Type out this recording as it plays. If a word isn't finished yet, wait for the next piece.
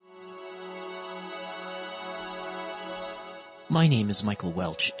My name is Michael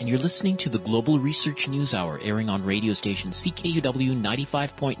Welch, and you're listening to the Global Research News Hour, airing on radio station CKUW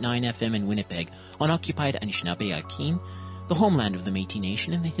 95.9 FM in Winnipeg, on occupied Anishinaabe-Akin, the homeland of the Métis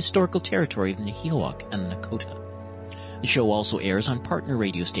Nation, and the historical territory of the Nahiawak and the Nakota. The show also airs on partner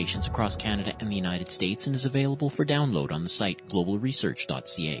radio stations across Canada and the United States and is available for download on the site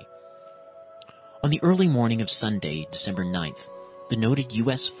globalresearch.ca. On the early morning of Sunday, December 9th, the noted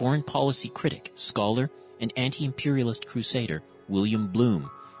U.S. foreign policy critic, scholar, and anti-imperialist crusader William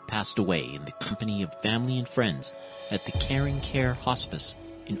Bloom passed away in the company of family and friends at the Caring Care Hospice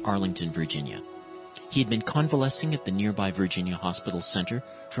in Arlington, Virginia. He had been convalescing at the nearby Virginia Hospital Center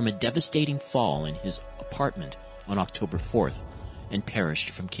from a devastating fall in his apartment on October 4th and perished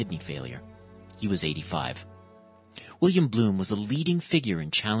from kidney failure. He was 85. William Bloom was a leading figure in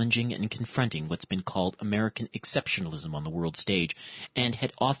challenging and confronting what's been called American exceptionalism on the world stage, and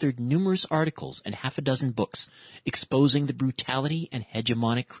had authored numerous articles and half a dozen books exposing the brutality and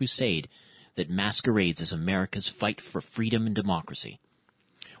hegemonic crusade that masquerades as America's fight for freedom and democracy.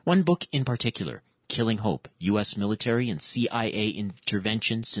 One book in particular, Killing Hope, U.S. Military and CIA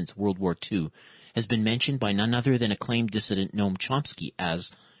Intervention Since World War II, has been mentioned by none other than acclaimed dissident Noam Chomsky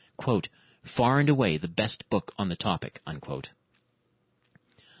as, quote, far and away the best book on the topic, unquote.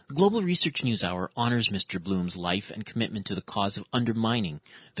 The Global Research News Hour honors Mr. Bloom's life and commitment to the cause of undermining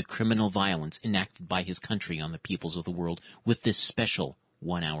the criminal violence enacted by his country on the peoples of the world with this special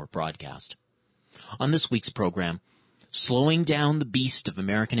one-hour broadcast. On this week's program, Slowing Down the Beast of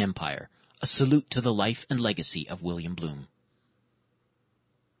American Empire, a salute to the life and legacy of William Bloom.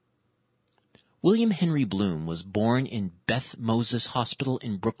 William Henry Bloom was born in Beth Moses Hospital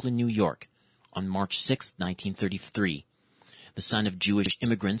in Brooklyn, New York, on March 6, 1933. The son of Jewish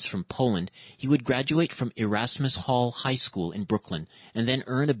immigrants from Poland, he would graduate from Erasmus Hall High School in Brooklyn and then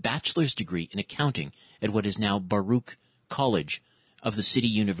earn a bachelor's degree in accounting at what is now Baruch College of the City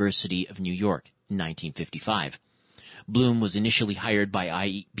University of New York in 1955. Bloom was initially hired by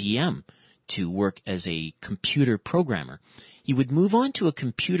IBM to work as a computer programmer. He would move on to a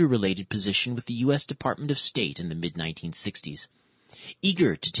computer-related position with the U.S. Department of State in the mid-1960s.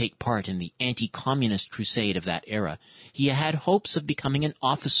 Eager to take part in the anti-communist crusade of that era, he had hopes of becoming an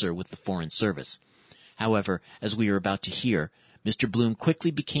officer with the Foreign Service. However, as we are about to hear, Mr. Bloom quickly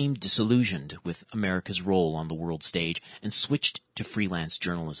became disillusioned with America's role on the world stage and switched to freelance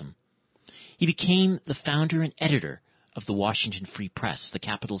journalism. He became the founder and editor of the Washington Free Press, the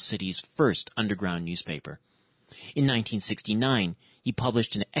capital city's first underground newspaper. In 1969, he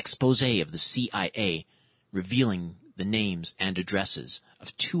published an expose of the CIA, revealing the names and addresses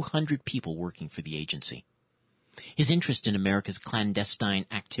of 200 people working for the agency. His interest in America's clandestine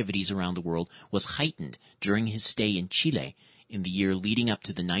activities around the world was heightened during his stay in Chile in the year leading up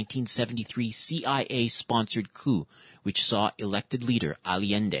to the 1973 CIA-sponsored coup, which saw elected leader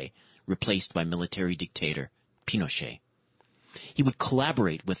Allende replaced by military dictator Pinochet. He would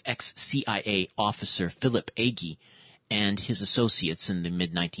collaborate with ex-CIA officer Philip Agee and his associates in the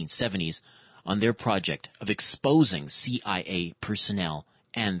mid-1970s on their project of exposing CIA personnel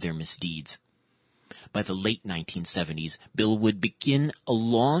and their misdeeds. By the late 1970s, Bill would begin a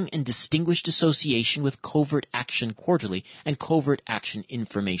long and distinguished association with Covert Action Quarterly and Covert Action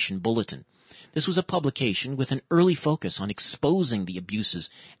Information Bulletin. This was a publication with an early focus on exposing the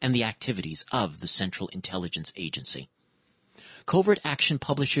abuses and the activities of the Central Intelligence Agency. Covert Action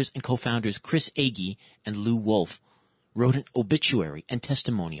publishers and co-founders Chris Agee and Lou Wolf wrote an obituary and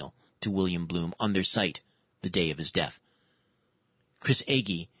testimonial to William Bloom on their site the day of his death. Chris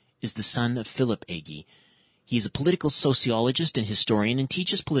Agee is the son of Philip Agee. He is a political sociologist and historian and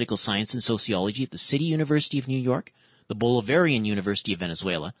teaches political science and sociology at the City University of New York, the Bolivarian University of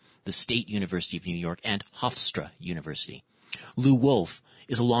Venezuela, the State University of New York, and Hofstra University. Lou Wolf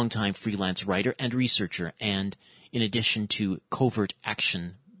is a longtime freelance writer and researcher and, in addition to Covert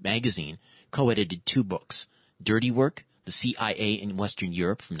Action magazine, co-edited 2 books, Dirty Work, The CIA in Western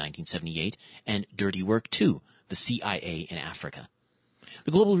Europe from 1978, and Dirty Work 2, The CIA in Africa.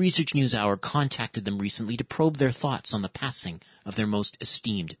 The Global Research News Hour contacted them recently to probe their thoughts on the passing of their most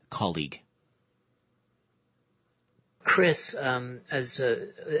esteemed colleague. Chris, as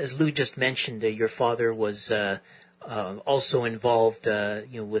Lou just mentioned, your father was also involved,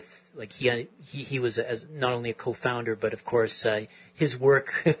 with he was as not only a co-founder, but of course his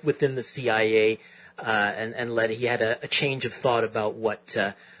work within the CIA. And he had a change of thought about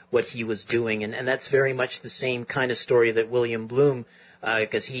what he was doing, and that's very much the same kind of story that William Bloom,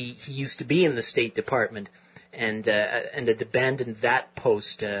 because he used to be in the State Department, and had abandoned that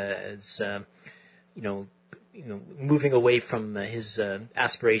post as moving away from his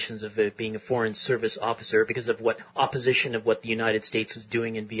aspirations of being a foreign service officer because of what the United States was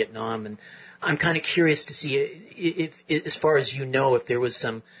doing in Vietnam. And I'm kind of curious to see if, as far as you know, if there was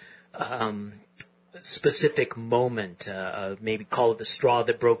some specific moment, maybe call it the straw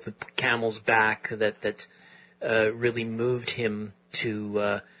that broke the camel's back, that really moved him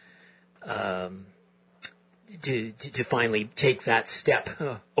to finally take that step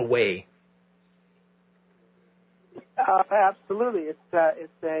away. Absolutely,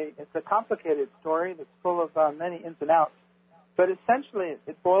 it's a complicated story that's full of many ins and outs. But essentially,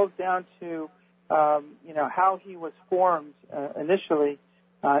 it boils down to how he was formed initially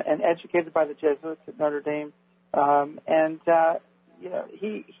and educated by the Jesuits at Notre Dame,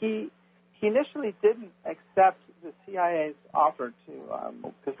 he initially didn't accept the CIA's offer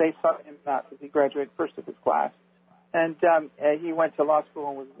to because they sought him out because he graduated first of his class, and he went to law school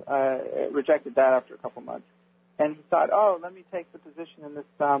and was rejected that after a couple months. And he thought, let me take the position in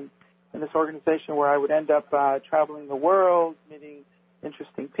this organization where I would end up traveling the world, meeting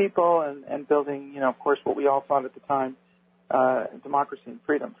interesting people, and building, of course, what we all thought at the time, democracy and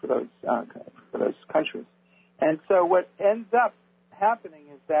freedom for those countries. And so what ends up happening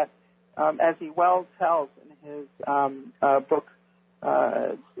is that, as he well tells in his book,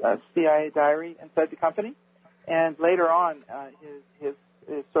 CIA Diary Inside the Company, and later on his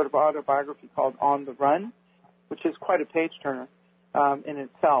sort of autobiography called On the Run, which is quite a page-turner in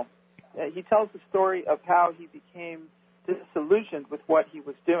itself. He tells the story of how he became disillusioned with what he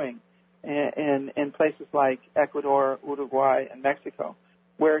was doing in places like Ecuador, Uruguay, and Mexico,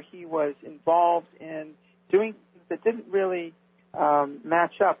 where he was involved in doing things that didn't really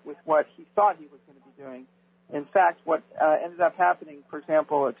match up with what he thought he was going to be doing. In fact, what ended up happening, for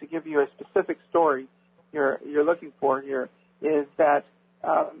example, to give you a specific story you're looking for here, is that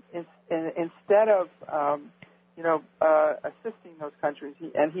instead of assisting those countries,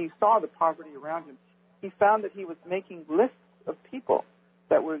 he saw the poverty around him. He found that he was making lists of people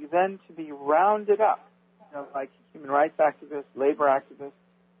that were then to be rounded up, like human rights activists, labor activists,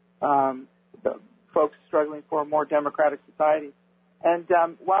 the folks struggling for a more democratic society. And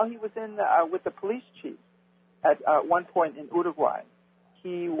while he was with the police chief at one point in Uruguay,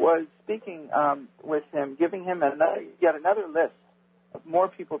 he was speaking with him, giving him yet another list of more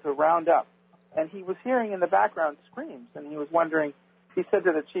people to round up. And he was hearing in the background screams, and he was wondering. He said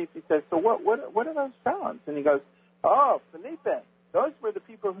to the chief, he said, "So what are those sounds?" And he goes, "Oh, Felipe, those were the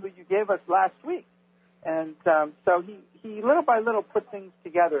people who you gave us last week." And so he little by little put things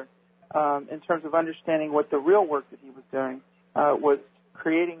together in terms of understanding what the real work that he was doing was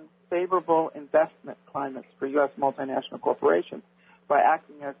creating favorable investment climates for U.S. multinational corporations by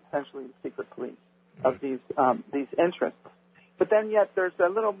acting as essentially the secret police of these interests. But then yet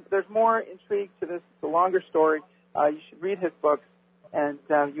there's more intrigue to this. It's a longer story. You should read his books, and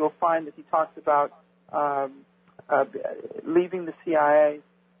you'll find that he talks about leaving the CIA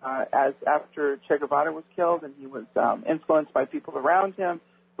as after Che Guevara was killed, and he was influenced by people around him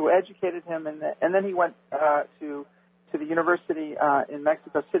who educated him, and then he went to the university in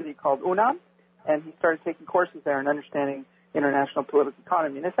Mexico City called UNAM, and he started taking courses there and understanding international political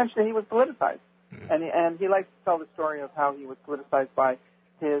economy. And essentially, he was politicized. And he likes to tell the story of how he was politicized by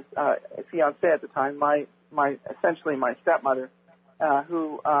his fiancée at the time, essentially my stepmother,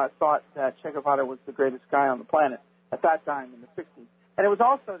 who thought that Che Guevara was the greatest guy on the planet at that time in the 60s. And it was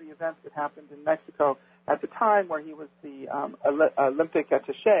also the events that happened in Mexico at the time where he was the Olympic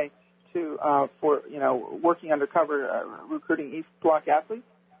attaché for working undercover, recruiting East Bloc athletes.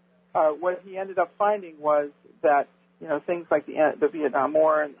 What he ended up finding was that things like the Vietnam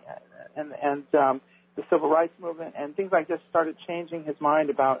War and the civil rights movement and things like this started changing his mind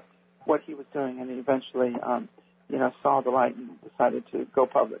about what he was doing, and he eventually, saw the light and decided to go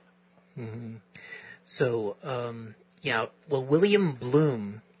public. Mm-hmm. So, William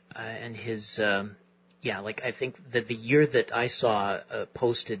Bloom and his, I think that the year that I saw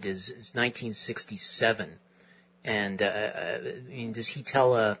posted is 1967. And does he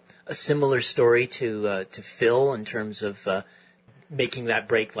tell a similar story to Phil in terms of making that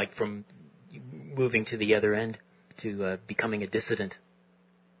break, like from moving to the other end to becoming a dissident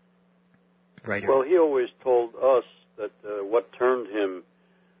writer? Well, he always told us that what turned him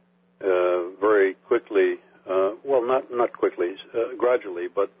very quickly, not quickly, gradually,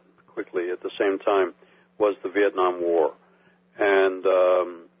 but quickly at the same time, was the Vietnam War. And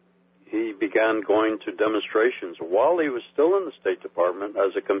he began going to demonstrations while he was still in the State Department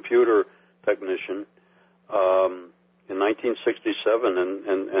as a computer technician in 1967.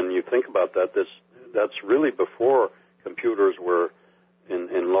 And you think about that, that's really before computers were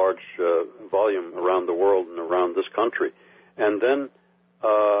in large volume around the world and around this country. And then,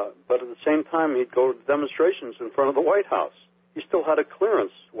 but at the same time, he'd go to demonstrations in front of the White House. He still had a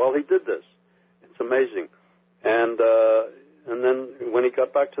clearance while he did this. It's amazing. And then when he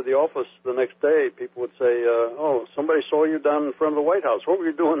got back to the office the next day, people would say, oh, somebody saw you down in front of the White House. What were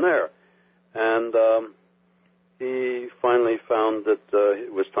you doing there? And he finally found that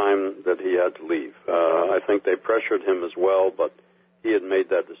it was time that he had to leave. I think they pressured him as well, but he had made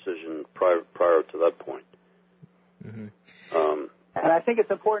that decision prior to that point. Mm-hmm. And I think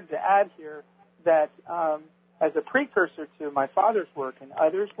it's important to add here that as a precursor to my father's work and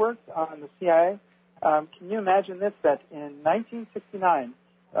others' work on the CIA, can you imagine this, that in 1969,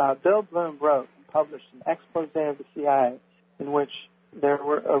 Bill Bloom wrote and published an expose of the CIA in which there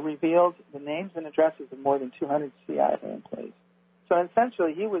were revealed the names and addresses of more than 200 CIA employees. So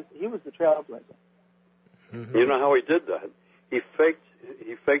essentially, he was the trailblazer. Mm-hmm. You know how he did that? He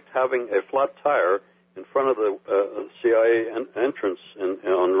faked having a flat tire in front of the CIA entrance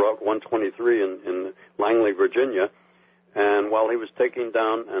on Route 123 in Langley, Virginia. And while he was taking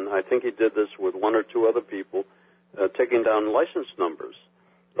down, and I think he did this with one or two other people, taking down license numbers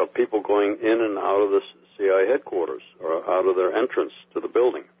of people going in and out of the CIA headquarters or out of their entrance to the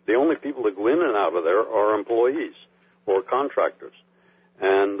building. The only people that go in and out of there are employees or contractors.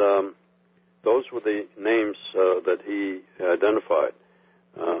 And those were the names that he identified.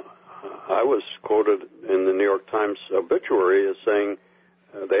 I was quoted in the New York Times obituary as saying,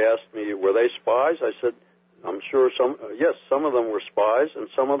 they asked me, were they spies? I said, I'm sure yes, some of them were spies and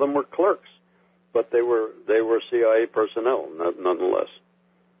some of them were clerks, but they were CIA personnel nonetheless.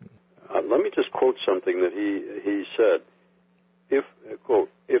 Let me just quote something that he said. Quote,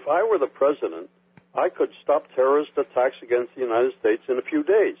 if I were the president, I could stop terrorist attacks against the United States in a few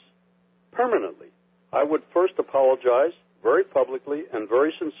days, permanently. I would first apologize very publicly and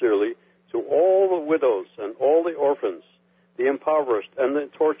very sincerely to all the widows and all the orphans, the impoverished and the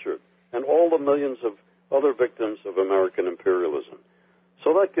tortured, and all the millions of other victims of American imperialism.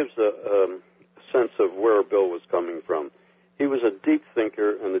 So that gives a sense of where Bill was coming from. He was a deep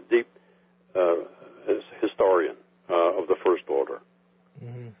thinker and a deep historian of the First Order.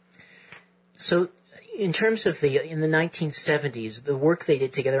 Mm-hmm. So in terms of in the 1970s, the work they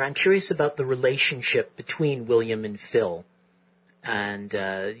did together, I'm curious about the relationship between William and Phil, and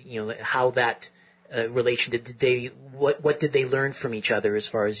how that relation what did they learn from each other, as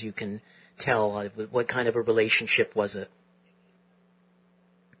far as you can tell? What kind of a relationship was it?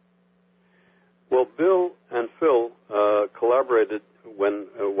 Well, Bill and Phil collaborated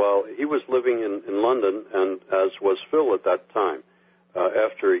while he was living in London, and as was Phil at that time,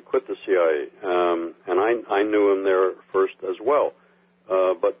 after he quit the CIA. And I knew him there first as well.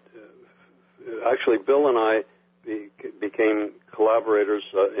 But actually, Bill and I became collaborators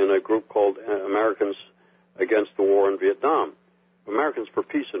in a group called Americans Against the War in Vietnam. Americans for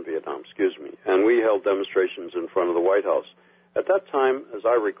Peace in Vietnam, excuse me. And we held demonstrations in front of the White House. At that time, as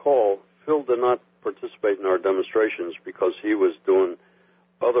I recall, Phil did not participate in our demonstrations because he was doing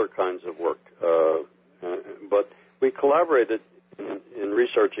other kinds of work. But we collaborated in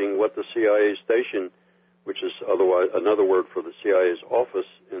researching what the CIA station, which is otherwise another word for the CIA's office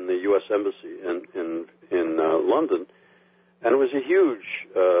in the U.S. Embassy in London, and it was a huge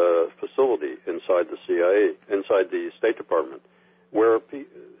facility inside the CIA, inside the State Department, where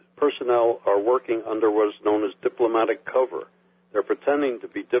personnel are working under what is known as diplomatic cover. They're pretending to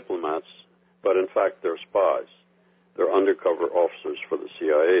be diplomats, but in fact they're spies. They're undercover officers for the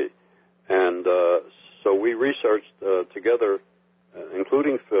CIA. And so we researched together,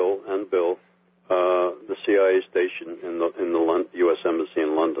 including Phil and Bill, the CIA station in the U.S. Embassy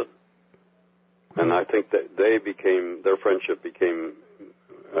in London. And I think that their friendship became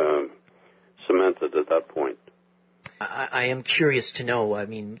cemented at that point. I am curious to know, I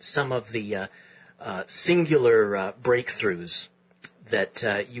mean, some of the singular breakthroughs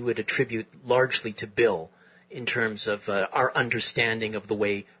that you would attribute largely to Bill in terms of our understanding of the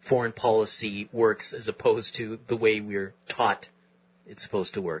way foreign policy works as opposed to the way we're taught it's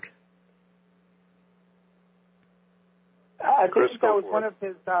supposed to work. I think that was one of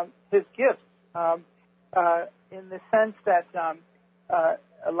his gifts, in the sense that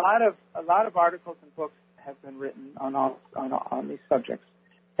a lot of articles and books have been written on these subjects,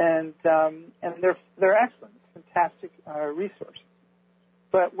 and they're excellent, fantastic resources.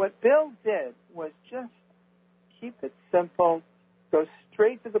 But what Bill did was just keep it simple, go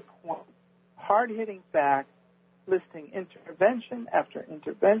straight to the point, hard-hitting back, listing intervention after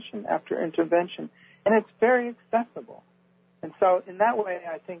intervention after intervention, and it's very accessible. And so in that way,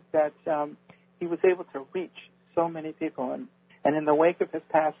 I think that he was able to reach so many people. And in the wake of his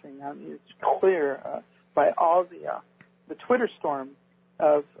passing, it's clear by all the Twitter storm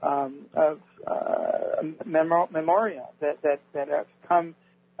of memoria that have come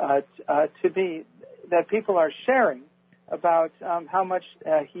to be, that people are sharing about how much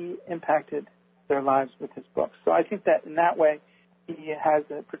he impacted their lives with his books. So I think that in that way, he had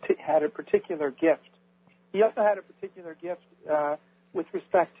a particular gift. He also had a particular gift with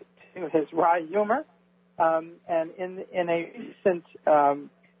respect to his wry humor, and in a recent,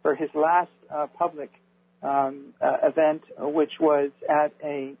 or his last public event, which was at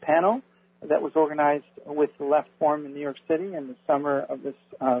a panel that was organized with the Left Forum in New York City in the summer of this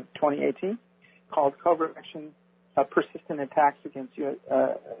 2018, called Covert Action: Persistent Attacks Against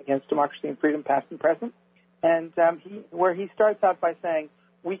Democracy and Freedom, Past and Present, and where he starts out by saying,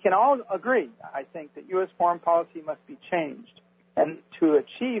 we can all agree, I think, that U.S. foreign policy must be changed, and to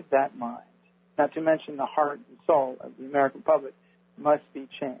achieve that mind, not to mention the heart and soul of the American public, must be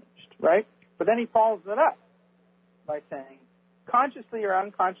changed, right? But then he follows it up by saying, consciously or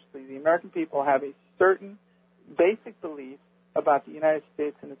unconsciously, the American people have a certain basic belief about the United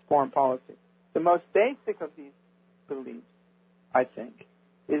States and its foreign policy. The most basic of these beliefs, I think,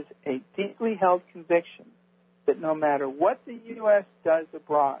 is a deeply held conviction that no matter what the U.S. does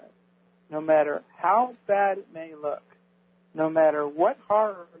abroad, no matter how bad it may look, no matter what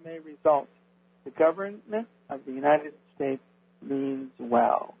horror may result, the government of the United States means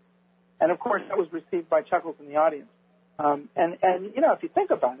well. And, of course, that was received by chuckles in the audience. And you know, if you think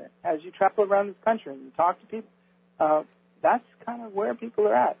about it, as you travel around this country and you talk to people, that's kind of where people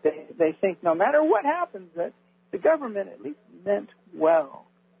are at. They think no matter what happens, that the government at least meant well.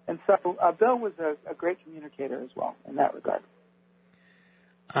 And so Bill was a great communicator as well in that regard.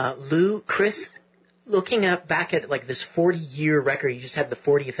 Lou, Chris, looking back at like this 40-year record, you just had the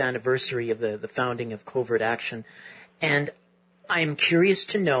 40th anniversary of the founding of Covert Action, and I'm curious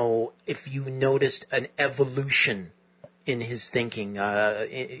to know if you noticed an evolution in his thinking.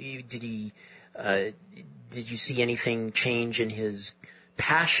 Did you see anything change in his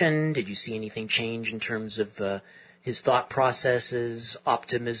passion? Did you see anything change in terms of his thought processes,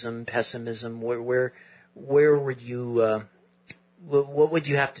 optimism, pessimism? Where would you? What would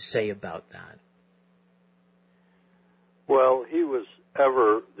you have to say about that? Well, he was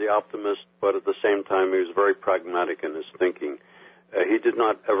ever the optimist, but at the same time, he was very pragmatic in his thinking. He did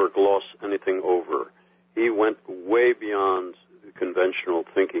not ever gloss anything over. He went way beyond conventional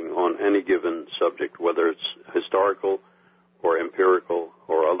thinking on any given subject, whether it's historical or empirical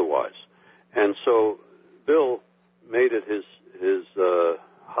or otherwise. And so Bill made it his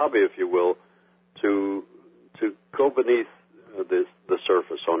hobby, if you will, to go beneath the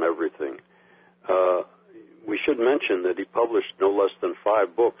surface on everything. We should mention that he published no less than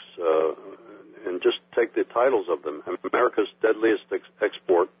 5 books, and just take the titles of them: America's Deadliest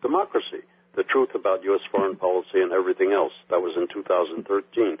Export, Democracy, The Truth About U.S. Foreign Policy and Everything Else. That was in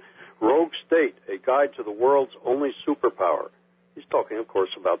 2013. Rogue State, A Guide to the World's Only Superpower. He's talking, of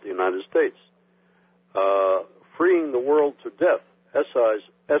course, about the United States. Freeing the World to Death,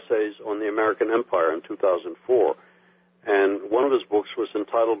 Essays on the American Empire in 2004. And one of his books was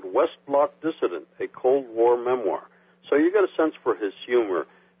entitled West Bloc Dissident, A Cold War Memoir. So you get a sense for his humor,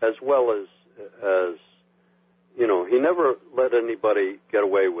 as well as you know, he never let anybody get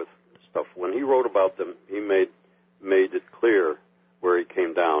away with stuff. When he wrote about them, he made it clear where he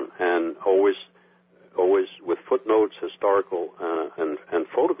came down, and always with footnotes, historical, and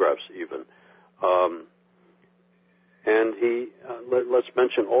photographs even. And he let's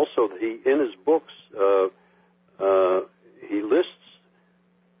mention also that he, in his books, he lists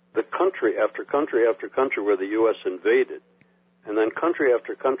the country after country after country where the U.S. invaded, and then country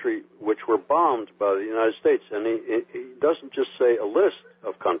after country which were bombed by the United States. And he doesn't just say a list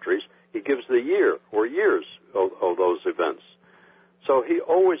of countries; he gives the year or years of those events. So he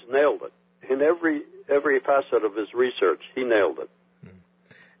always nailed it in every facet of his research. He nailed it.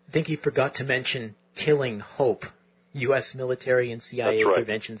 I think you forgot to mention Killing Hope, U.S. military and CIA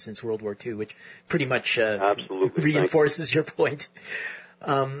intervention since World War II, which pretty much absolutely reinforces your point.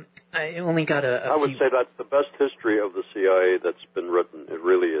 I only got I would say that's the best history of the CIA that's been written. It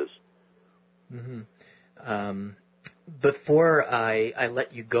really is. Mm-hmm. Before I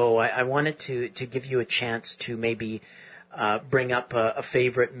let you go, I wanted to give you a chance to maybe bring up a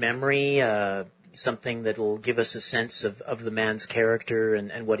favorite memory, something that will give us a sense of the man's character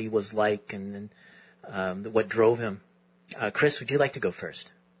and what he was like and what drove him. Chris, would you like to go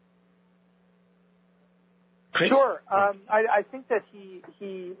first? Chris? Sure. I think that he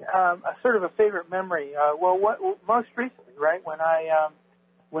a sort of a favorite memory. Most recently, right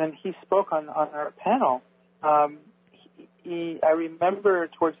when he spoke on our panel, I remember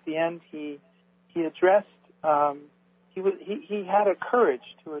towards the end he addressed he had a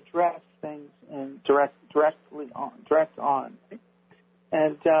courage to address things in direct on,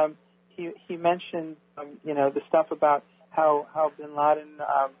 and he mentioned the stuff about how Bin Laden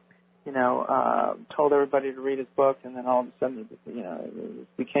told everybody to read his book, and then all of a sudden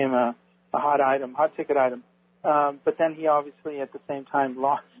it became a hot ticket item. But then he obviously at the same time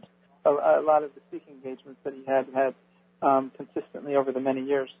lost a lot of the speaking engagements that he had consistently over the many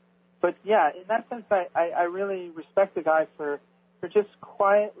years. But yeah, in that sense, I really respect the guy for just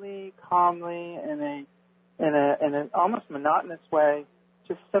quietly, calmly, in an almost monotonous way,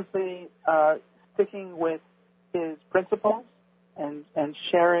 just simply sticking with his principles and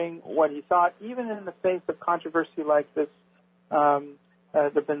sharing what he thought, even in the face of controversy like this,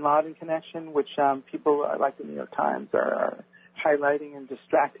 the Bin Laden connection, which people like the New York Times are highlighting and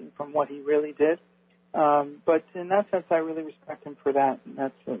distracting from what he really did. But in that sense, I really respect him for that. And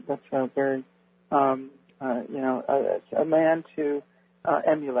that's a very, a man to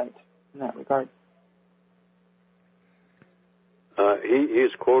emulate in that regard. He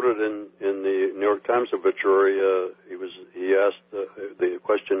is quoted in the New York Times obituary. He asked the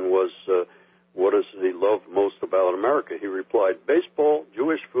question was, what does he love most about America? He replied, baseball,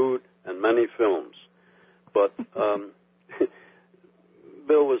 Jewish food, and many films. But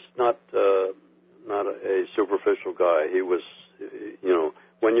Bill was not a superficial guy. He was,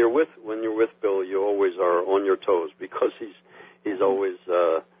 when you're with Bill, you always are on your toes because he's always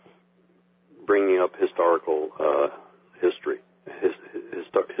bringing up historical history,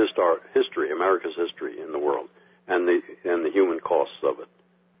 history, America's history in the world, and the human costs of it.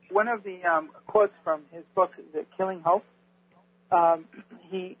 One of the quotes from his book, The Killing Hope,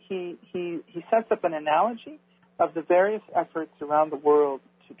 he sets up an analogy of the various efforts around the world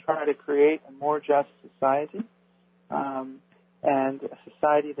to try to create a more just society, and a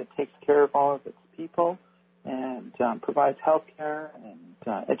society that takes care of all of its people and provides health care and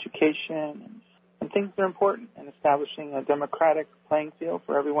education and things that are important, and establishing a democratic playing field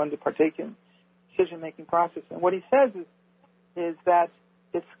for everyone to partake in decision-making process. And what he says is that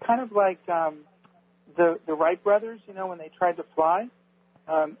it's kind of like the Wright brothers, when they tried to fly,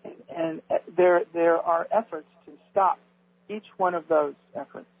 and there are efforts to stop each one of those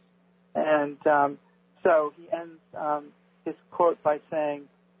efforts. And so he ends his quote by saying,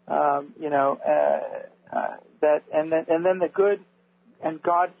 that, and then the good and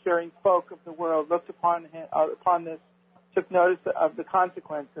God-fearing folk of the world looked upon this, took notice of the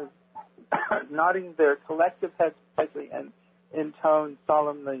consequences, nodding their collective heads wisely and intoned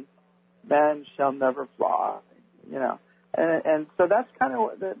solemnly, "Man shall never fly," and so that's kind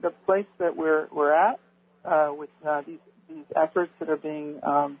of the place that we're at with these efforts that are being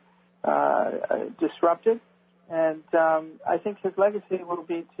disrupted, and I think his legacy will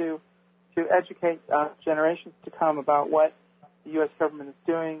be to educate generations to come about what the U.S. government is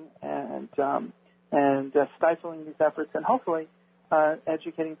doing and stifling these efforts, and hopefully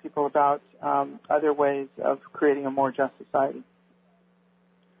educating people about other ways of creating a more just society.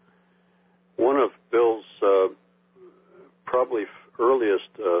 One of Bill's probably earliest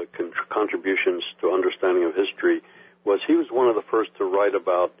contributions to understanding of history was he was one of the first to write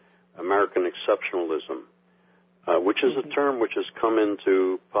about American exceptionalism, which is a term which has come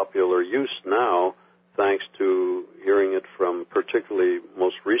into popular use now, thanks to hearing it from, particularly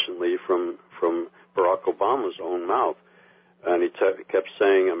most recently, from Barack Obama's own mouth. And he kept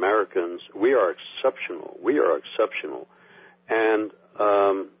saying, Americans, we are exceptional. We are exceptional. And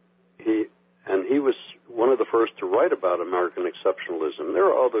he was one of the first to write about American exceptionalism. There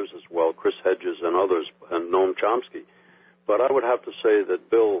are others as well, Chris Hedges and others, and Noam Chomsky. But I would have to say that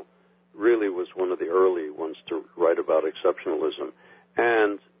Bill really was one of the early ones to write about exceptionalism.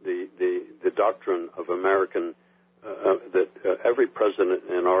 And the doctrine of American, that every president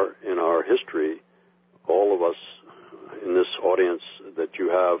in our history, all of us in this audience that you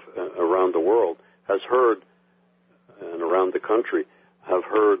have around the world, has heard, and around the country, have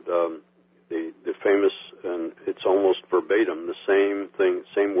heard the famous, and it's almost verbatim, the same thing,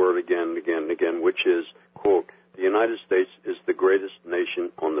 same word again and again and again, which is, quote, the United States is the greatest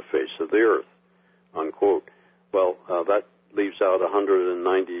nation on the face of the earth, unquote. Well, that leaves out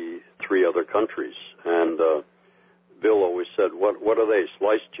 193 other countries. And Bill always said, what are they,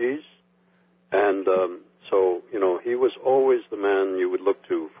 sliced cheese? And so, he was always the man you would look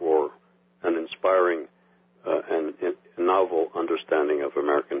to for an inspiring and novel understanding of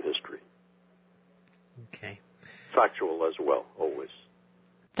American history. Okay. Factual as well, always.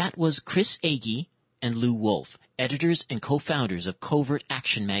 That was Chris Agee and Lew Wolff, editors and co-founders of Covert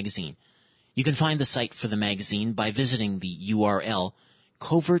Action magazine. You can find the site for the magazine by visiting the URL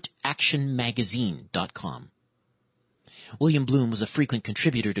covertactionmagazine.com. William Bloom was a frequent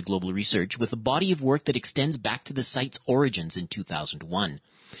contributor to Global Research with a body of work that extends back to the site's origins in 2001.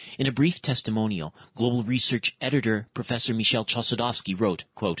 In a brief testimonial, Global Research editor Professor Michel Chossudovsky wrote,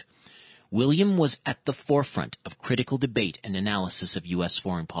 quote, William was at the forefront of critical debate and analysis of U.S.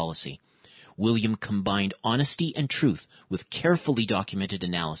 foreign policy. William combined honesty and truth with carefully documented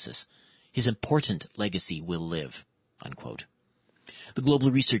analysis. His important legacy will live, unquote. The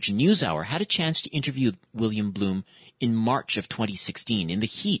Global Research NewsHour had a chance to interview William Bloom in March of 2016 in the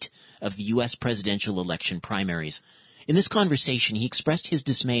heat of the U.S. presidential election primaries. In this conversation, he expressed his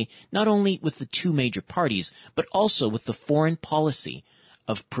dismay not only with the two major parties, but also with the foreign policy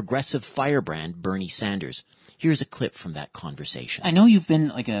of progressive firebrand Bernie Sanders. Here's a clip from that conversation. I know you've been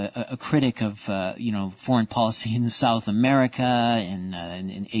like a critic of, foreign policy in South America,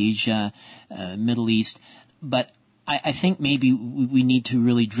 in Asia, Middle East, but I think maybe we need to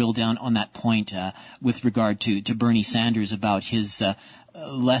really drill down on that point with regard to Bernie Sanders about his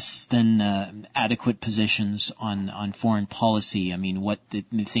less than adequate positions on foreign policy. I mean, what the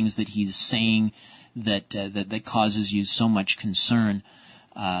things that he's saying that causes you so much concern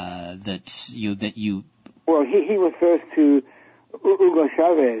that you. Well, he refers to Hugo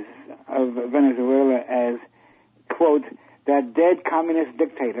Chavez of Venezuela as, quote, that dead communist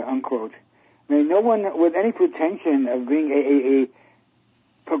dictator, unquote. I mean, no one with any pretension of being a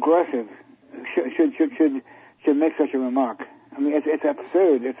progressive should make such a remark. I mean, it's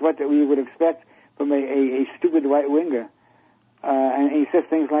absurd. It's what we would expect from a stupid right-winger. And he says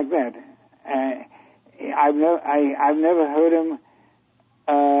things like that. I've never heard him,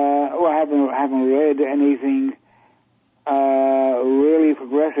 I haven't read anything really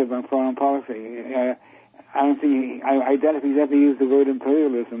progressive on foreign policy. I don't think I doubt if he's ever used the word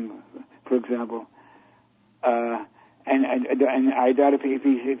imperialism, for example. And I doubt if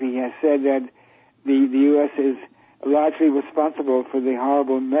he has said that the U.S. is largely responsible for the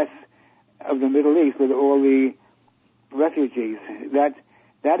horrible mess of the Middle East with all the refugees. That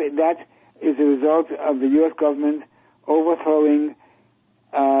is a result of the U.S. government overthrowing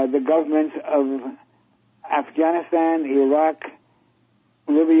the governments of Afghanistan, Iraq,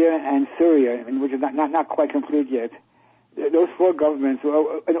 Libya, and Syria, which is not quite complete yet. Those four governments,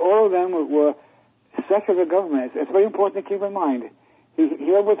 and all of them were secular governments. It's very important to keep in mind.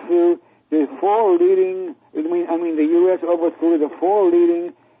 He overthrew the four leading, the U.S. overthrew the four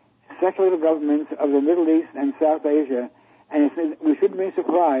leading secular governments of the Middle East and South Asia, and we shouldn't be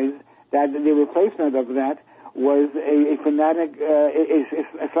surprised that the replacement of that was a fanatic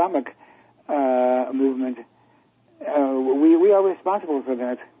Islamic movement. We are responsible for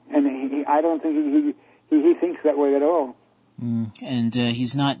that, and I don't think he thinks that way at all. And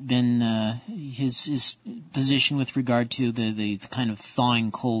he's not been his position with regard to the kind of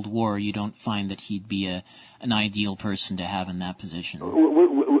thawing Cold War. You don't find that he'd be an ideal person to have in that position.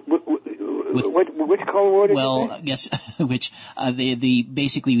 Which Cold War? Well, I guess which the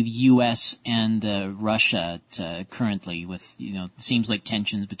basically the U.S. and Russia currently, with it seems like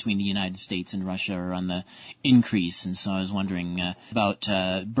tensions between the United States and Russia are on the increase, and so I was wondering about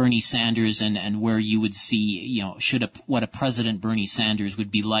Bernie Sanders and where you would see what a President Bernie Sanders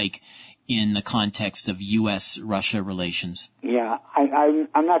would be like in the context of U.S.-Russia relations. Yeah,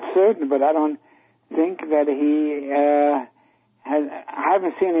 I'm not certain, but I don't think that he. I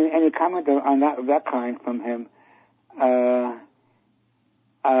haven't seen any comment on that kind from him. I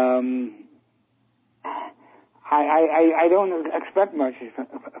don't expect much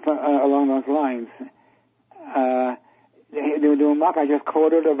along those lines. The remark I just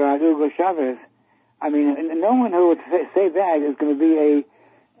quoted about Hugo Chavez, I mean, no one who would say that is going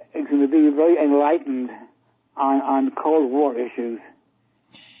to be very enlightened on Cold War issues.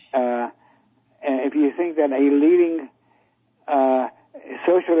 If you think that a leading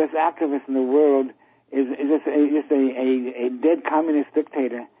socialist activist in the world is just a dead communist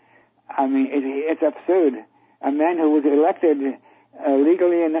dictator, I mean, it's absurd. A man who was elected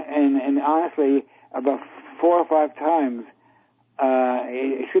legally and honestly about 4 or 5 times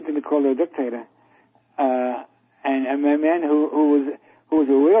shouldn't be called a dictator. And a man who was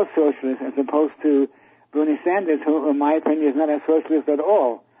a real socialist, as opposed to Bernie Sanders, who, in my opinion, is not a socialist at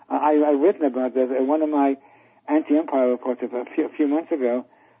all. I've written about this in one of my anti-empire reports a few months ago.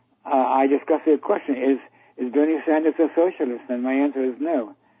 I discussed the question: Is Bernie Sanders a socialist? And my answer is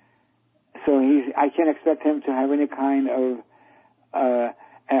no. So I can't expect him to have any kind of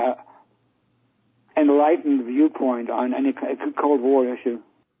enlightened viewpoint on any Cold War issue.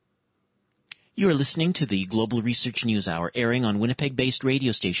 You are listening to the Global Research News Hour, airing on Winnipeg-based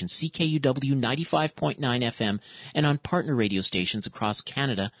radio station CKUW 95.9 FM and on partner radio stations across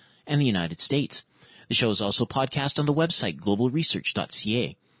Canada and the United States. The show is also podcast on the website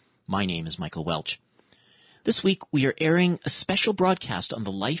globalresearch.ca. My name is Michael Welch. This week we are airing a special broadcast on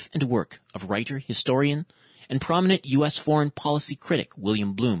the life and work of writer, historian, and prominent U.S. foreign policy critic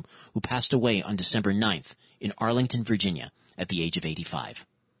William Bloom, who passed away on December 9th in Arlington, Virginia, at the age of 85.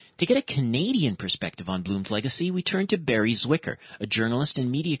 To get a Canadian perspective on Bloom's legacy, we turn to Barry Zwicker, a journalist and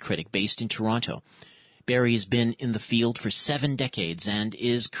media critic based in Toronto. Barry has been in the field for 7 decades and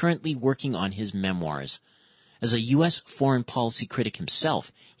is currently working on his memoirs. As a U.S. foreign policy critic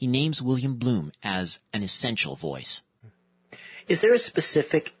himself, he names William Bloom as an essential voice. Is there a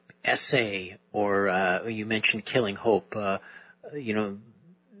specific essay, or you mentioned Killing Hope,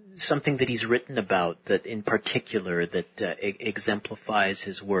 something that he's written about that in particular that exemplifies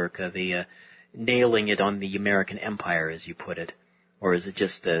his work, the nailing it on the American empire, as you put it? Or is it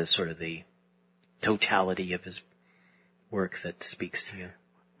just sort of the totality of his work that speaks to you?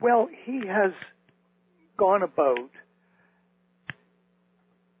 Well, he has gone about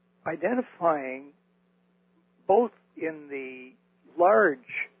identifying, both in the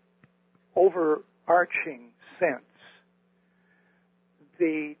large, overarching sense,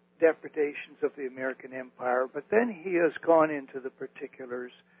 the depredations of the American empire, but then he has gone into the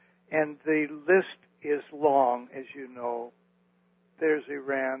particulars, and the list is long, as you know. There's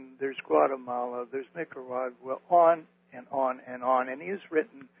Iran, there's Guatemala, there's Nicaragua, on and on and on, and he has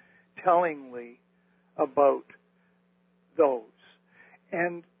written tellingly about those.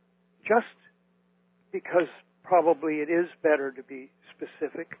 And just because probably it is better to be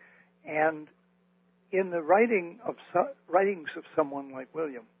specific, and in the writings of someone like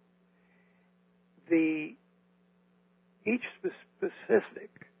William, each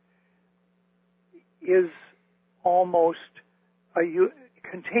specific is almost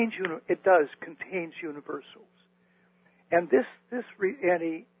contains universals. And this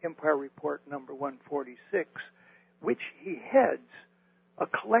Anti-Empire Report number 146, which he heads, a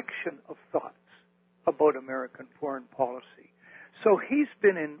collection of thoughts about American foreign policy. So he's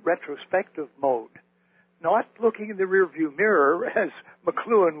been in retrospective mode, not looking in the rearview mirror, as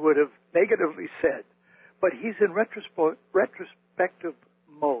McLuhan would have negatively said, but he's in retrospective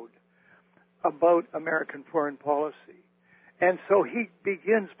mode about American foreign policy. And so he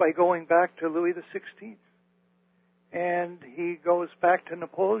begins by going back to Louis XVI, and he goes back to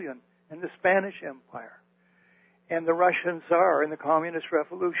Napoleon and the Spanish Empire, and the Russian Tsar and the Communist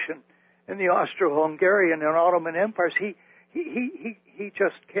Revolution, and the Austro-Hungarian and Ottoman empires. He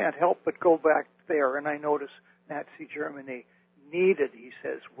just can't help but go back there. And I notice Nazi Germany needed, he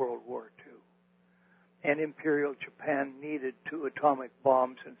says, World War II. And Imperial Japan needed 2 atomic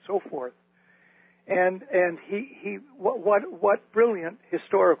bombs and so forth. And what brilliant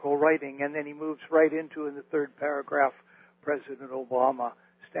historical writing. And then he moves right into, in the 3rd paragraph, President Obama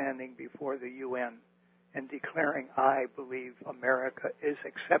standing before the UN and declaring, I believe America is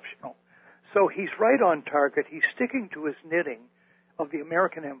exceptional. So he's right on target. He's sticking to his knitting of the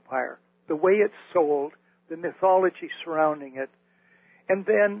American empire, the way it's sold, the mythology surrounding it. And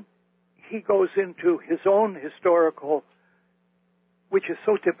then he goes into his own historical, which is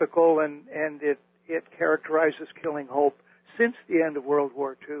so typical, and it characterizes Killing Hope. Since the end of World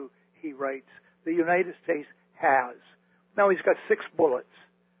War II, he writes, the United States has. Now he's got 6 bullets.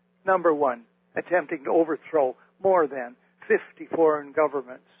 Number 1, attempting to overthrow more than 50 foreign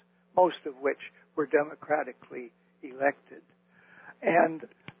governments, most of which were democratically elected, and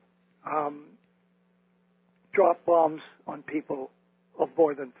drop bombs on people of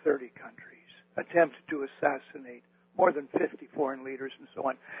more than 30 countries, attempted to assassinate more than 50 foreign leaders, and so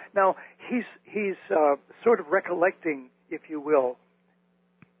on. Now, he's sort of recollecting, if you will,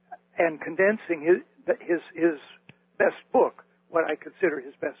 and condensing his best book, what I consider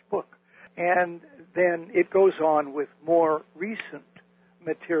his best book. And then it goes on with more recent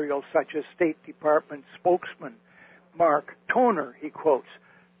material, such as State Department spokesman Mark Toner. He quotes,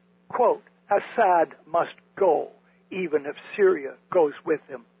 quote, Assad must go, even if Syria goes with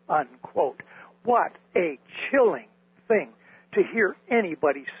him, unquote. What a chilling thing to hear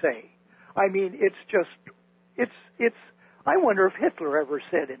anybody say. I mean, it's I wonder if Hitler ever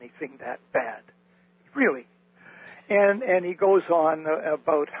said anything that bad. Really. And he goes on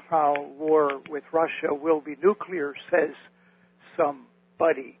about how war with Russia will be nuclear, says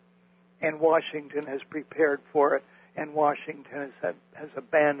somebody, and Washington has prepared for it, and Washington has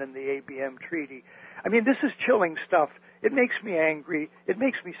abandoned the ABM treaty. I mean, this is chilling stuff. It makes me angry. It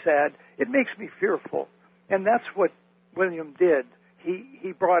makes me sad. It makes me fearful. And that's what William did.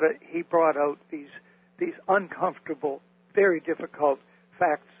 he brought out these uncomfortable, very difficult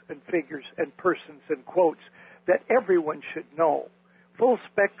facts and figures and persons and quotes that everyone should know. Full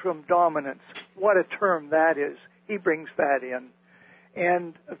spectrum dominance, what a term that is. He brings that in.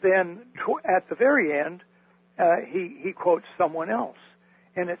 And then at the very end, he quotes someone else.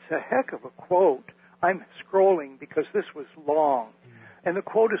 And it's a heck of a quote. I'm scrolling because this was long. And the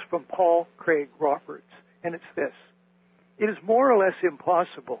quote is from Paul Craig Roberts. And it's this: "It is more or less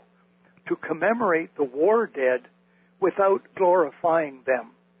impossible to commemorate the war dead without glorifying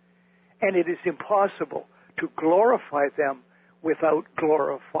them. And it is impossible to glorify them without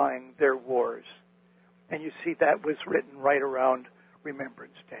glorifying their wars." And you see that was written right around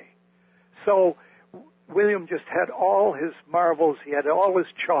Remembrance Day. So William just had all his marvels, he had all his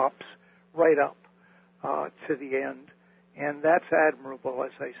chops right up to the end. And that's admirable,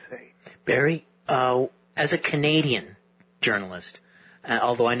 as I say. Barry, as a Canadian journalist,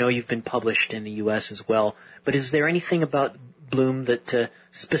 although I know you've been published in the U.S. as well, but is there anything about Bloom that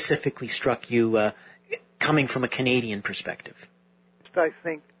specifically struck you coming from a Canadian perspective? I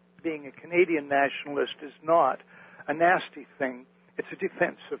think being a Canadian nationalist is not a nasty thing. It's a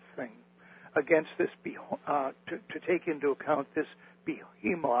defensive thing against this, to take into account this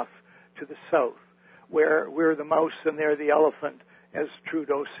behemoth to the south, where we're the mouse and they're the elephant. As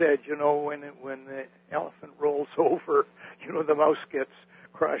Trudeau said, when the elephant rolls over, the mouse gets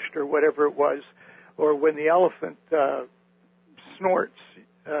crushed or whatever it was, or when the elephant snorts,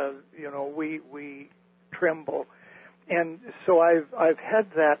 we tremble. And so I've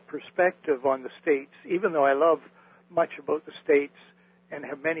had that perspective on the States, even though I love much about the States and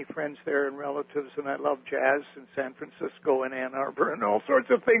have many friends there and relatives, and I love jazz in San Francisco and Ann Arbor and all sorts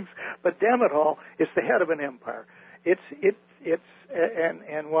of things. But damn it all, it's the head of an empire. And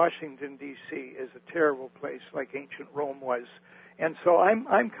Washington D.C. is a terrible place, like ancient Rome was. And so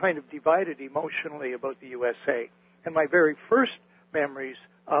I'm kind of divided emotionally about the USA. And my very first memories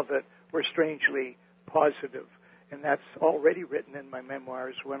of it were strangely positive. And that's already written in my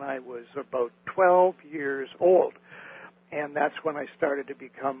memoirs when I was about 12 years old. And that's when I started to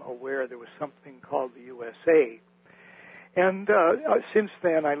become aware there was something called the USA. And since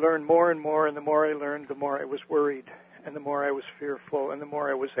then, I learned more and more, and the more I learned, the more I was worried, and the more I was fearful, and the more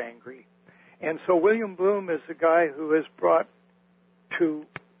I was angry. And so William Bloom is a guy who has brought to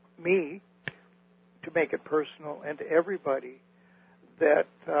me, to make it personal, and to everybody, that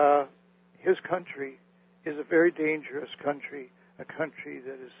his country is a very dangerous country, a country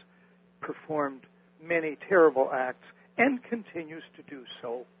that has performed many terrible acts and continues to do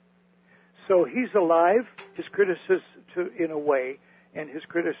so. So he's alive, his criticisms, in a way, and his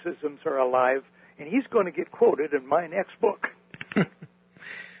criticisms are alive, and he's going to get quoted in my next book.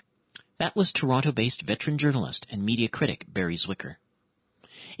 That was Toronto-based veteran journalist and media critic Barry Zwicker.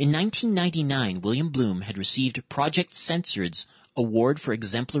 In 1999, William Bloom had received Project Censored's Award for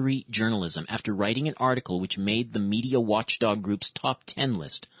Exemplary Journalism after writing an article which made the media watchdog group's top 10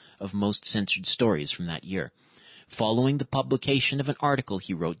 list of most censored stories from that year. Following the publication of an article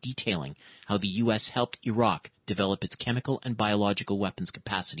he wrote detailing how the U.S. helped Iraq develop its chemical and biological weapons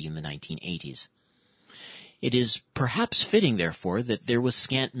capacity in the 1980s. It is perhaps fitting, therefore, that there was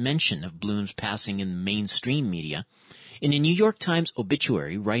scant mention of Bloom's passing in the mainstream media. In a New York Times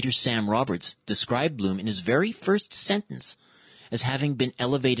obituary, writer Sam Roberts described Bloom in his very first sentence as having been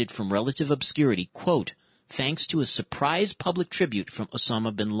elevated from relative obscurity, quote, thanks to a surprise public tribute from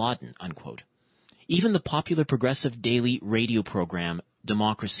Osama bin Laden, unquote. Even the popular progressive daily radio program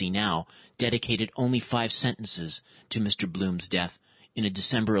Democracy Now! Dedicated only 5 sentences to Mr. Bloom's death in a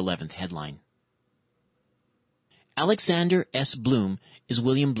December 11th headline. Alexander S. Bloom is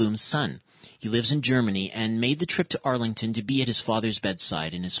William Bloom's son. He lives in Germany and made the trip to Arlington to be at his father's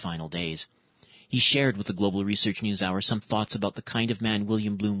bedside in his final days. He shared with the Global Research News Hour some thoughts about the kind of man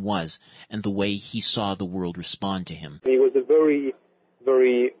William Bloom was and the way he saw the world respond to him. He was a very,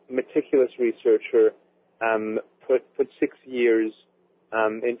 very meticulous researcher, put 6 years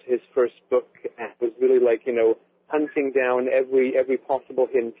into his first book, and was really like, hunting down every possible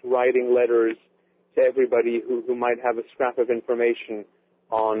hint, writing letters to everybody who might have a scrap of information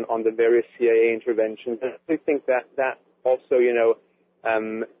on the various CIA interventions. And I think that also,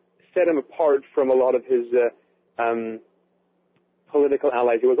 set him apart from a lot of his political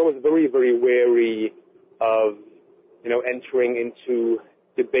allies. He was always very, very wary of, entering into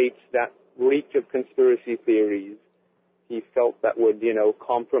debates that reeked of conspiracy theories. He felt that would,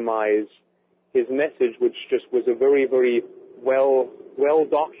 compromise his message, which just was a very, very well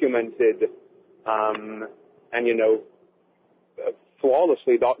documented, and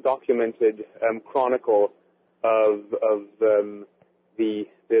flawlessly documented chronicle of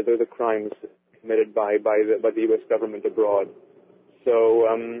the crimes committed by the U.S. government abroad. So,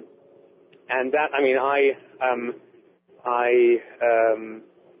 and that, I mean,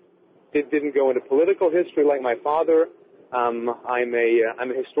 didn't go into political history like my father. I'm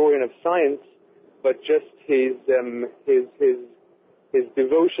a historian of science, but just his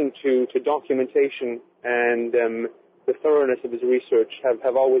devotion to documentation and the thoroughness of his research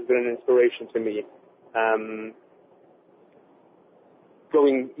have always been an inspiration to me.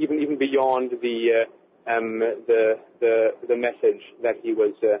 Going even beyond the message that he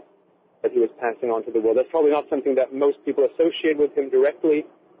was passing on to the world. That's probably not something that most people associate with him directly,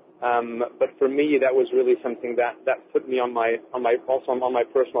 but for me, that was really something that put me on my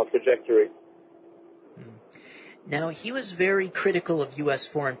personal trajectory. Now, he was very critical of U.S.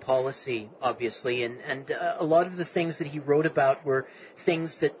 foreign policy, obviously, and a lot of the things that he wrote about were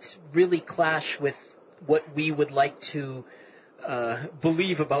things that really clash with what we would like to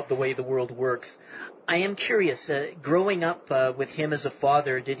believe about the way the world works. I am curious, growing up with him as a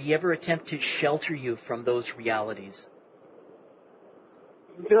father, did he ever attempt to shelter you from those realities?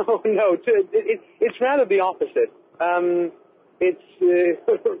 No. It's rather the opposite.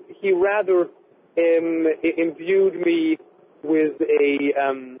 He rather imbued me with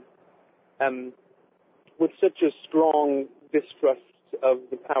with such a strong distrust of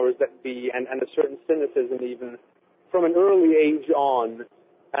the powers that be, and a certain cynicism even from an early age on,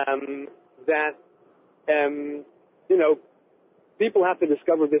 that people have to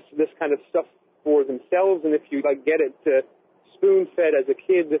discover this kind of stuff for themselves, and if you get it spoon-fed as a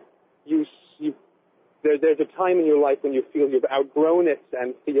kid, there's a time in your life when you feel you've outgrown it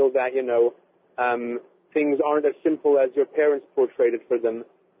and feel that things aren't as simple as your parents portrayed it for them.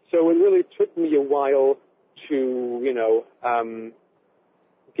 So it really took me a while to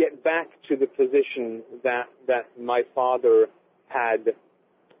get back to the position that my father had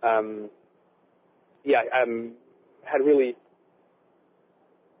really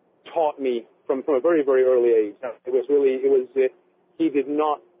taught me from a very, very early age. He did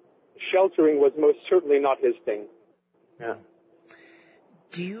not, sheltering was most certainly not his thing. Yeah.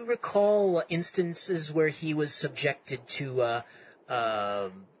 Do you recall instances where he was subjected to,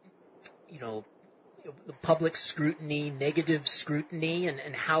 public scrutiny, negative scrutiny,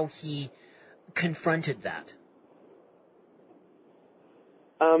 and how he confronted that?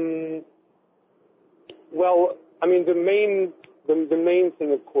 Well, I mean, the main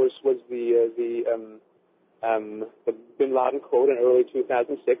thing, of course, was the Bin Laden quote in early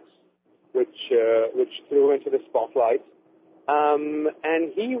 2006, which threw into the spotlight.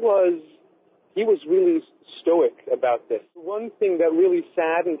 And he was really stoic about this. One thing that really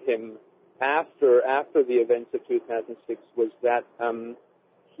saddened him after the events of 2006 was that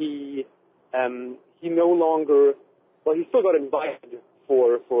he no longer, well, he still got invited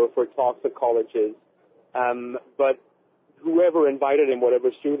for talks at colleges, but whoever invited him,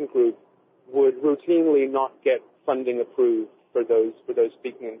 whatever student group, would routinely not get funding approved for those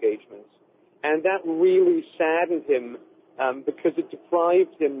speaking engagements, and that really saddened him because it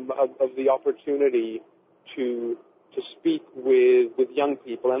deprived him of the opportunity to speak with young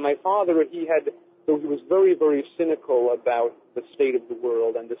people. And my father, though he was very, very cynical about the state of the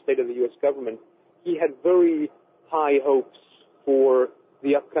world and the state of the U.S. government, he had very high hopes for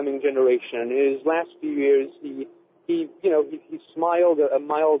the upcoming generation. And in his last few years, he smiled a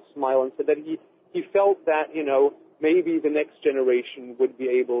mild smile and said that he felt that maybe the next generation would be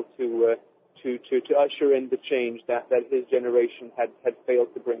able to usher in the change that his generation had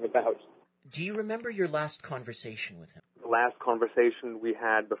failed to bring about. Do you remember your last conversation with him? The last conversation we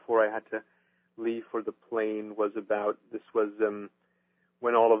had before I had to leave for the plane was about, this was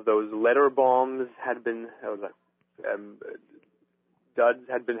when all of those letter bombs had been, duds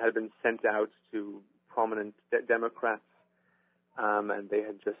had been sent out to prominent Democrats, and they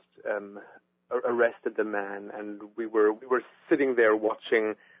had just arrested the man, and we were sitting there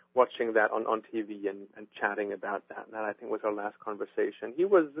watching that on TV and chatting about that. And that, I think, was our last conversation. He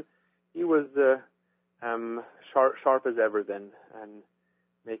was sharp as ever then, and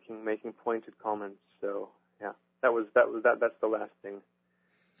making pointed comments. So yeah, that's the last thing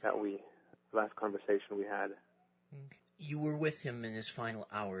last conversation we had. You were with him in his final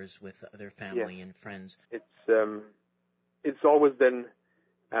hours with other family and friends. It's always been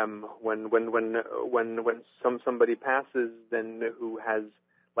when somebody passes, then who has,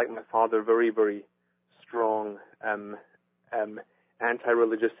 like my father, very, very strong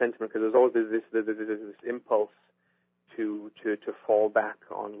anti-religious sentiment, because there's always this impulse to fall back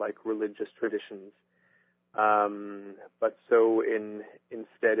on religious traditions. But so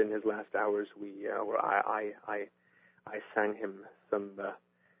instead in his last hours, I sang him some,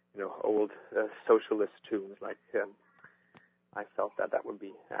 old socialist tunes. Like I felt that would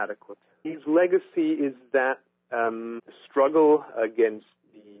be adequate. His legacy is that struggle against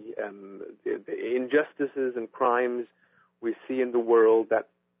the injustices and crimes we see in the world. That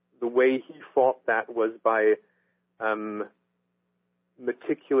the way he fought that was by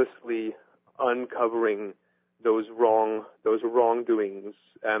meticulously uncovering those wrongdoings,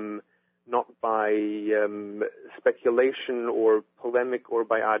 not by speculation or polemic or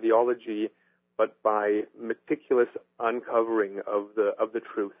by ideology, but by meticulous uncovering of the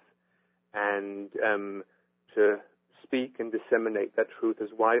truth, and to speak and disseminate that truth as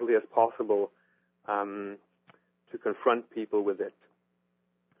widely as possible, to confront people with it,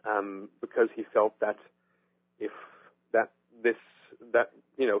 because he felt that if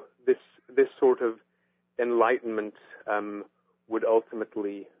this sort of enlightenment would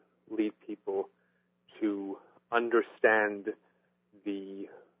ultimately lead people to understand the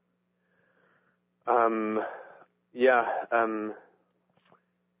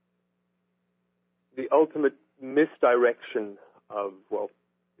ultimate misdirection of, well,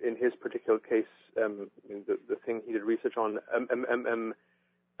 in his particular case, the thing he did research on,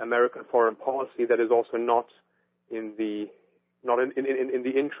 American foreign policy that is also not in the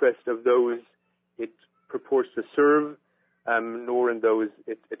interest of those it purports to serve, nor in those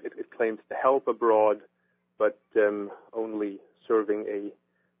it claims to help abroad, but only serving a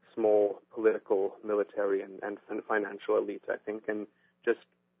small political, military, and financial elite, I think, and just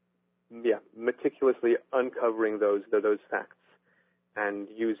meticulously uncovering those facts and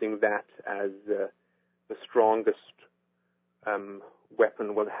using that as the strongest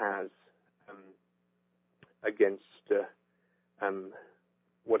weapon one has against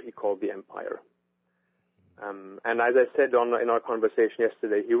what he called the empire. And as I said in our conversation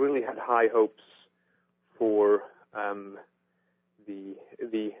yesterday, he really had high hopes for the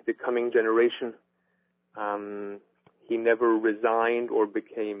coming generation. He never resigned or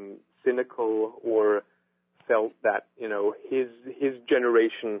became cynical or felt that his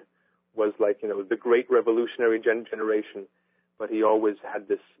generation was like the great revolutionary generation, but he always had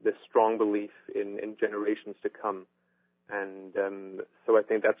this strong belief in generations to come. And so I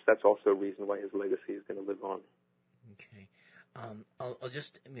think that's also a reason why his legacy is going to live on. Okay. I'll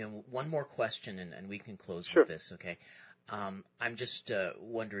just, one more question and we can close Sure. with this, okay? I'm just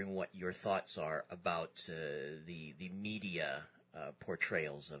wondering what your thoughts are about the media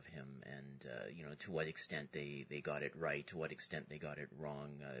portrayals of him and, to what extent they got it right, to what extent they got it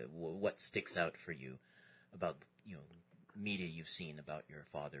wrong. What sticks out for you about, media you've seen about your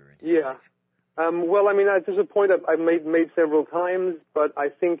father and his life? Well, this is a point I've made several times, but I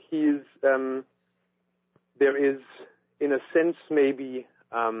think he's, there is, in a sense, maybe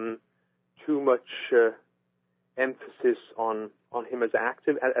too much emphasis on him as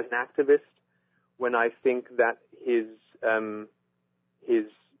an activist, when I think that his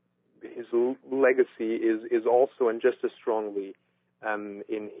legacy is also, and just as strongly,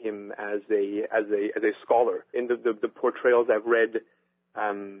 in him as a scholar. In the portrayals I've read,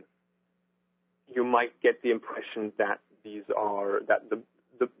 you might get the impression that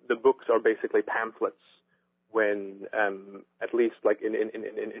the books are basically pamphlets, when at least like in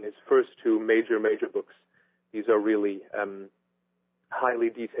his first two major books, these are really highly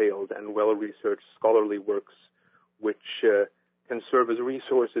detailed and well-researched scholarly works, which can serve as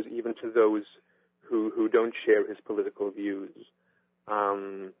resources even to those who don't share his political views.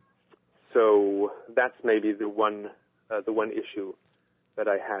 So that's maybe the one issue that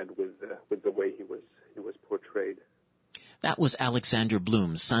I had with the way he was portrayed. That was Alexander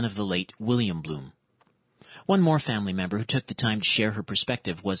Blum, son of the late William Blum. One more family member who took the time to share her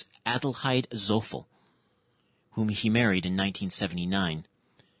perspective was Adelheid Zofel, whom he married in 1979.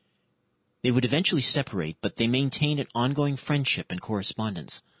 They would eventually separate, but they maintained an ongoing friendship and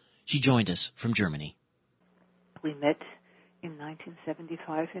correspondence. She joined us from Germany. We met in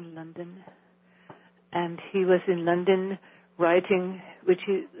 1975 in London, and he was in London writing, which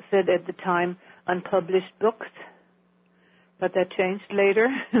he said at the time, unpublished books, but that changed later.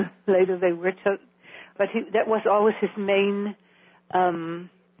 Later they were but that was always his main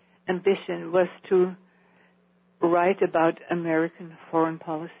ambition, was to write about American foreign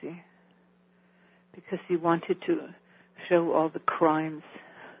policy, because he wanted to show all the crimes.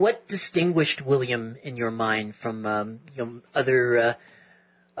 What distinguished William in your mind from other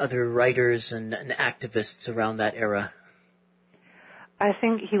writers and activists around that era? I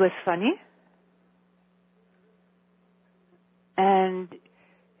think he was funny, and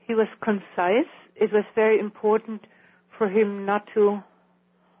he was concise. It was very important for him not to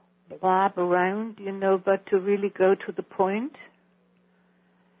blab around, but to really go to the point.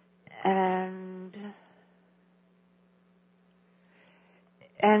 And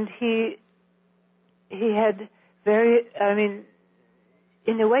he had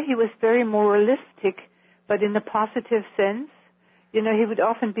in a way he was very moralistic, but in a positive sense. He would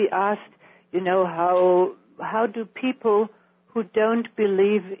often be asked, how do people who don't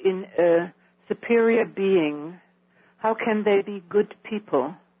believe in a superior being, how can they be good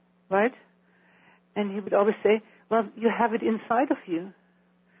people, right? And he would always say, well, you have it inside of you,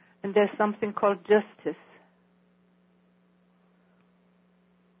 and there's something called justice.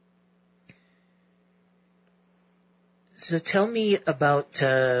 So tell me about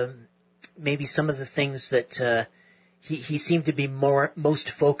maybe some of the things that he seemed to be most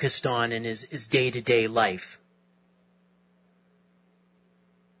focused on in his day-to-day life.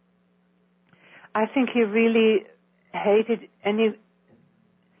 I think he really hated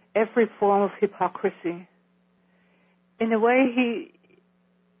every form of hypocrisy. In a way,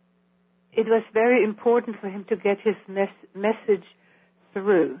 it was very important for him to get his message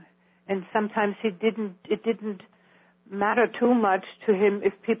through, and sometimes it didn't matter too much to him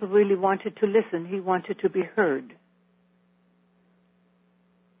if people really wanted to listen. He wanted to be heard.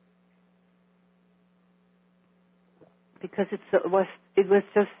 Because it was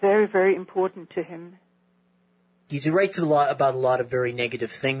just very, very important to him. He writes about a lot of very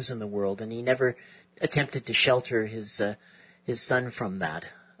negative things in the world, and he never attempted to shelter his son from that.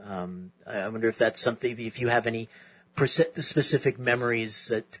 I wonder if that's something, if you have any specific memories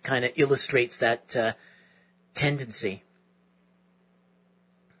that kind of illustrates that tendency.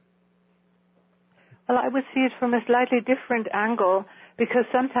 Well, I would see it from a slightly different angle, because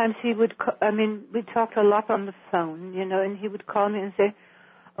sometimes he would, we talked a lot on the phone, and he would call me and say,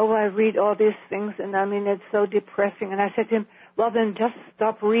 oh, I read all these things, and it's so depressing. And I said to him, well, then just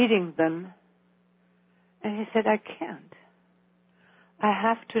stop reading them. And he said, I can't. I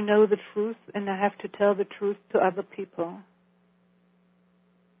have to know the truth, and I have to tell the truth to other people.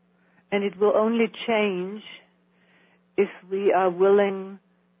 And it will only change if we are willing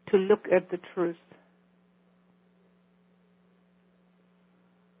to look at the truth.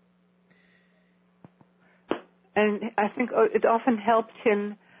 And I think it often helped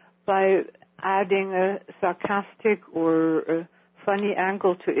him by adding a sarcastic or a funny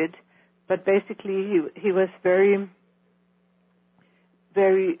angle to it. But basically, he was very,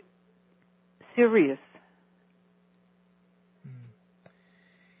 very serious.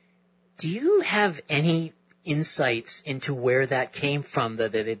 Do you have any insights into where that came from,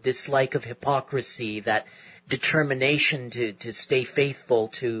 the dislike of hypocrisy, that determination to stay faithful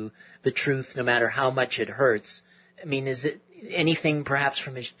to the truth no matter how much it hurts? Is it anything perhaps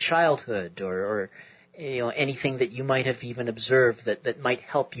from his childhood or anything that you might have even observed that might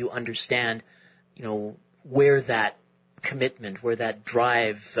help you understand, where that commitment, where that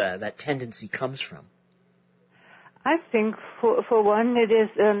drive, that tendency comes from? I think for one, it is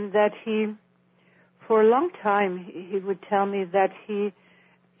that he, for a long time, he would tell me that he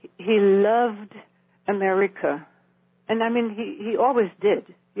loved America. And he always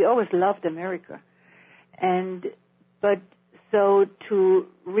did. He always loved America. But so to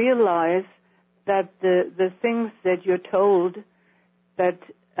realize that the things that you're told that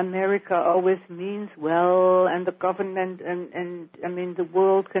America always means well, and the government and the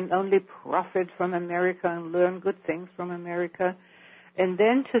world can only profit from America and learn good things from America, and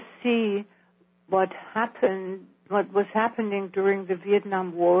then to see what was happening during the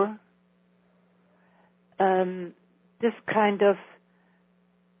Vietnam War, this kind of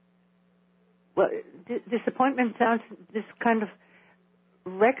disappointment sounds, this kind of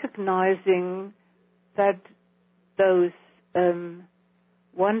recognizing that those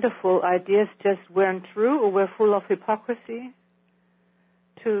wonderful ideas just weren't true or were full of hypocrisy.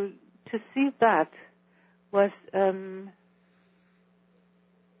 To see that was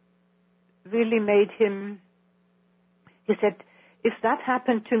really made him. He said, "If that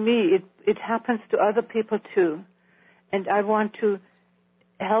happened to me, it happens to other people too, and I want to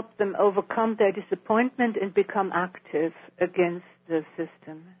help them overcome their disappointment and become active against the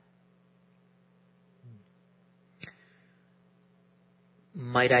system."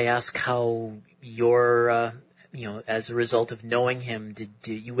 Might I ask how your, as a result of knowing him, did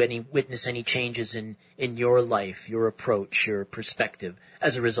you witness any changes in your life, your approach, your perspective,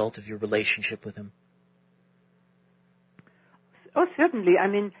 as a result of your relationship with him? Oh, certainly.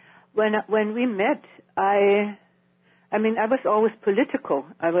 When we met, I was always political.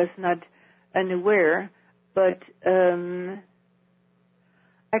 I was not unaware, but I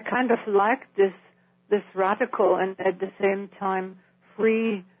kind of liked this radical and at the same time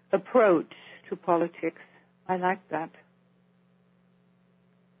free approach to politics. I like that.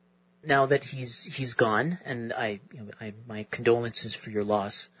 Now that he's gone, and my condolences for your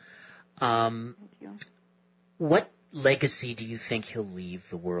loss. Thank you. What legacy do you think he'll leave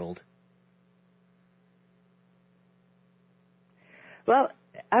the world? Well,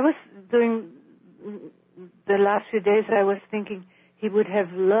 I was doing the last few days. I was thinking he would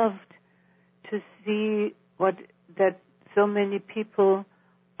have loved to see that so many people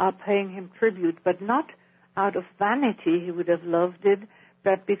are paying him tribute, but not out of vanity. He would have loved it,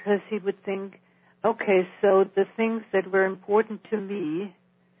 but because he would think, okay, so the things that were important to me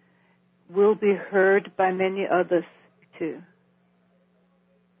will be heard by many others too.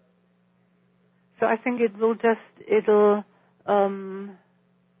 So I think it'll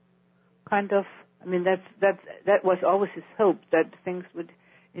kind of, I mean, that was always his hope, that things would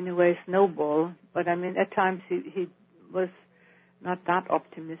in a way snowball. But I mean, at times he was not that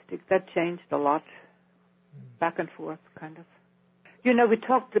optimistic. That changed a lot, back and forth, kind of. You know, we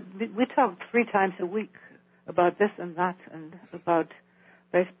talked 3 times a week about this and that, and about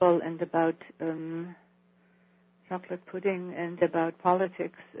baseball, and about chocolate pudding, and about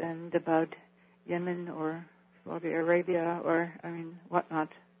politics, and about Yemen or Saudi Arabia, or whatnot.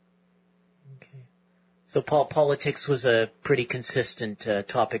 Okay. So politics was a pretty consistent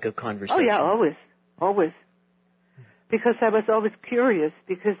topic of conversation. Oh yeah, always. Because I was always curious,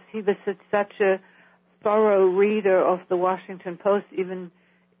 because he was such a thorough reader of the Washington Post, even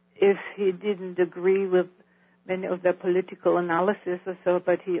if he didn't agree with many of their political analysis or so,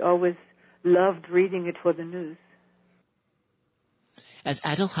 but he always loved reading it for the news. As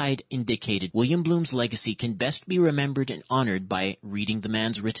Adelheid indicated, William Bloom's legacy can best be remembered and honored by reading the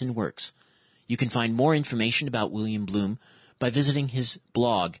man's written works. You can find more information about William Bloom by visiting his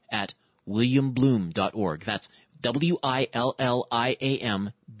blog at williambloom.org. That's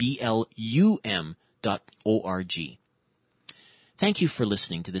WILLIAMBLUM.org. Thank you for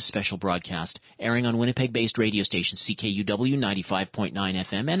listening to this special broadcast, airing on Winnipeg-based radio station CKUW 95.9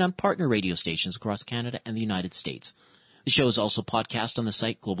 FM and on partner radio stations across Canada and the United States. The show is also podcast on the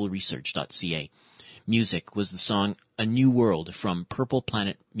site globalresearch.ca. Music was the song A New World from Purple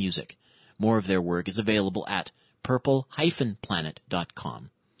Planet Music. More of their work is available at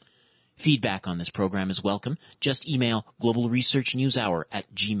purple-planet.com. Feedback on this program is welcome. Just email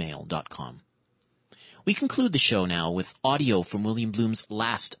globalresearchnewshour@gmail.com. We conclude the show now with audio from William Bloom's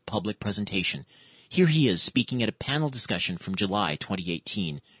last public presentation. Here he is speaking at a panel discussion from July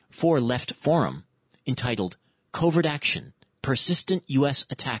 2018 for Left Forum, entitled Covert Action, Persistent U.S.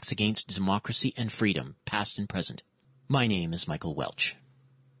 Attacks Against Democracy and Freedom, Past and Present. My name is Michael Welch.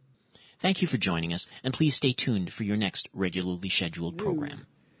 Thank you for joining us, and please stay tuned for your next regularly scheduled program.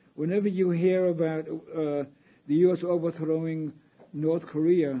 Whenever you hear about the U.S. overthrowing North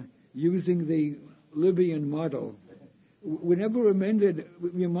Korea using the Libyan model, we never reminded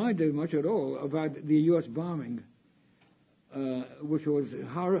much at all about the U.S. bombing, which was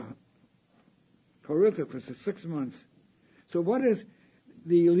horrific for 6 months. So what is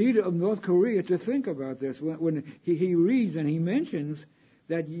the leader of North Korea to think about this when he reads and he mentions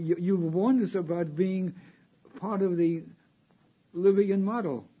that you warned us about being part of the Libyan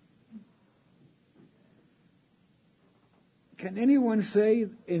model? Can anyone say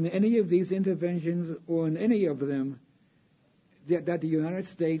in any of these interventions or in any of them that the United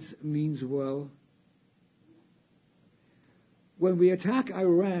States means well? When we attack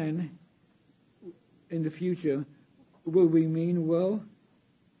Iran in the future, will we mean well?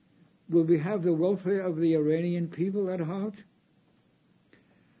 Will we have the welfare of the Iranian people at heart?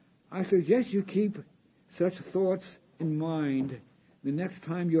 I suggest you keep such thoughts in mind the next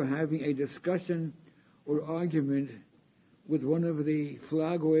time you're having a discussion or argument with one of the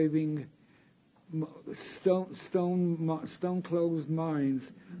flag-waving, stone-closed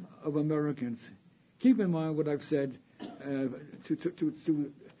minds of Americans. Keep in mind what I've said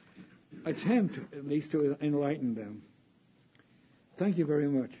to attempt at least to enlighten them. Thank you very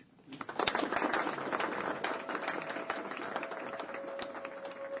much.